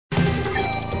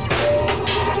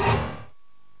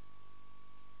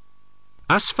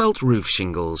Asphalt roof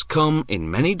shingles come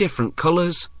in many different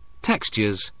colours,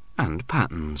 textures and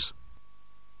patterns.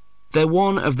 They're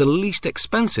one of the least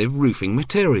expensive roofing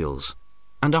materials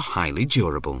and are highly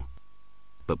durable.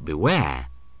 But beware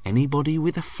anybody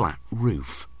with a flat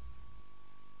roof.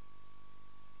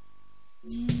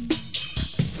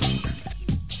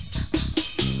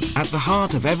 At the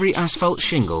heart of every asphalt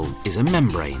shingle is a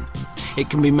membrane. It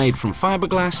can be made from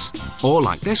fiberglass or,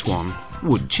 like this one,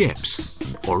 wood chips,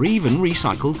 or even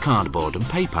recycled cardboard and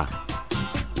paper.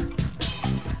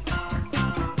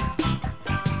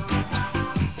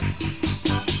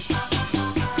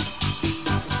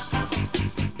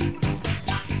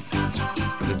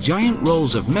 The giant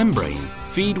rolls of membrane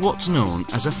feed what's known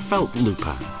as a felt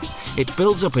looper. It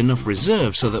builds up enough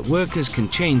reserve so that workers can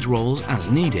change rolls as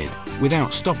needed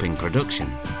without stopping production.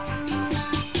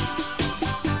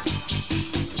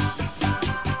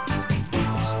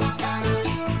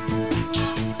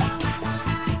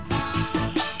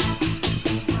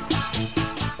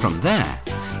 From there,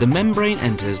 the membrane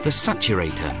enters the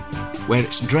saturator, where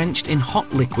it's drenched in hot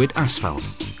liquid asphalt,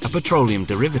 a petroleum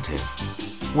derivative.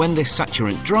 When this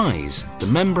saturant dries, the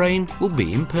membrane will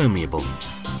be impermeable.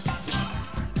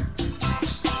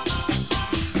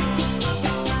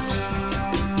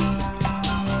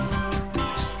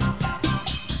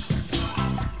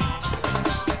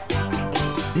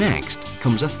 Next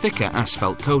comes a thicker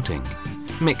asphalt coating,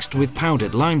 mixed with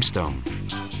powdered limestone.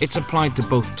 It's applied to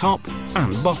both top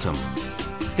and bottom.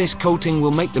 This coating will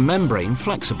make the membrane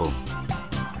flexible.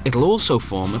 It'll also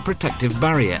form a protective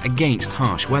barrier against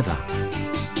harsh weather.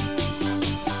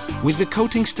 With the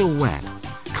coating still wet,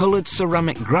 coloured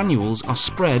ceramic granules are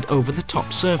spread over the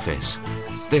top surface.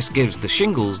 This gives the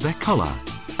shingles their colour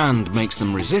and makes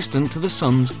them resistant to the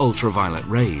sun's ultraviolet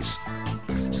rays.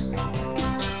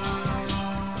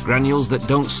 Granules that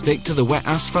don't stick to the wet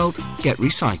asphalt get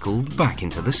recycled back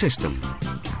into the system.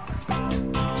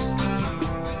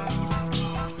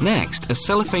 Next, a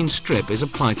cellophane strip is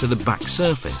applied to the back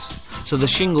surface, so the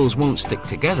shingles won't stick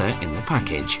together in the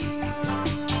package.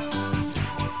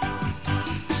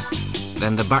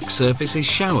 Then the back surface is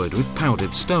showered with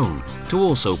powdered stone to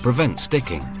also prevent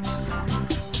sticking.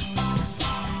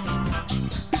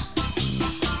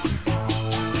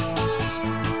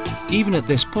 Even at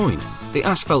this point, the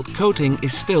asphalt coating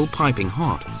is still piping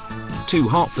hot, too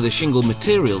hot for the shingle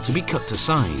material to be cut to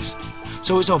size.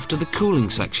 So it's off to the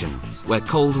cooling section, where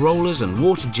cold rollers and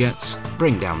water jets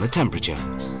bring down the temperature.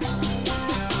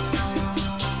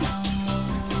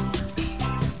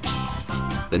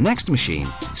 The next machine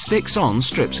sticks on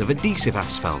strips of adhesive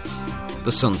asphalt.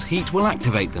 The sun's heat will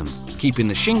activate them, keeping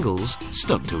the shingles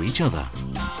stuck to each other.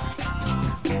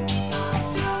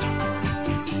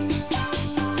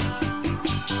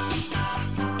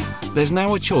 There's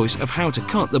now a choice of how to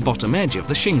cut the bottom edge of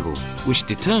the shingle, which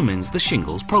determines the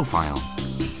shingle's profile.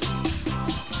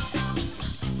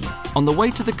 On the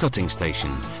way to the cutting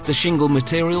station, the shingle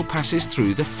material passes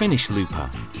through the finish looper.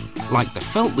 Like the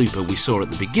felt looper we saw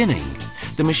at the beginning,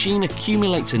 the machine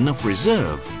accumulates enough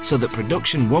reserve so that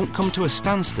production won't come to a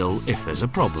standstill if there's a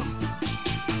problem.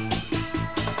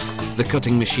 The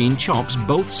cutting machine chops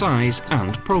both size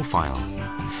and profile.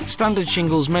 Standard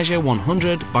shingles measure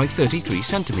 100 by 33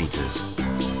 centimetres.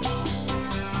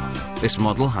 This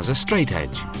model has a straight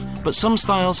edge, but some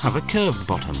styles have a curved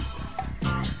bottom.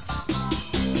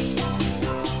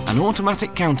 An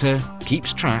automatic counter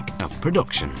keeps track of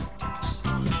production.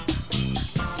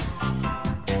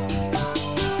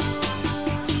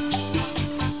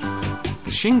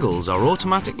 The shingles are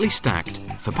automatically stacked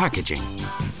for packaging,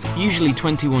 usually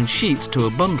 21 sheets to a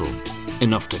bundle,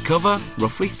 enough to cover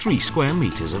roughly 3 square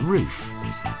metres of roof.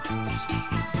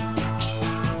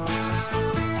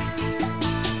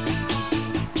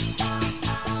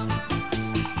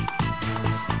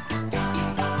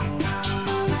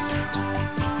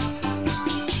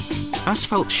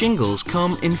 Asphalt shingles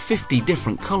come in 50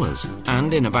 different colours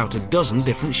and in about a dozen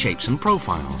different shapes and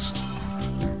profiles.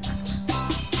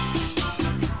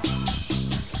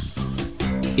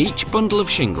 Each bundle of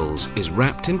shingles is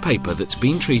wrapped in paper that's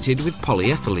been treated with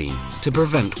polyethylene to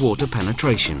prevent water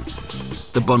penetration.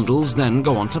 The bundles then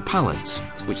go onto pallets,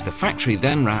 which the factory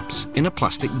then wraps in a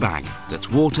plastic bag that's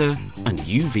water and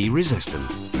UV resistant.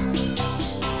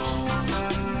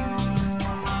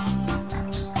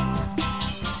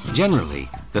 Generally,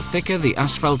 the thicker the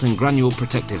asphalt and granule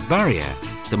protective barrier,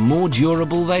 the more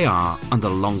durable they are and the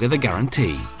longer the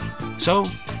guarantee. So,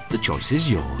 the choice is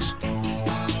yours.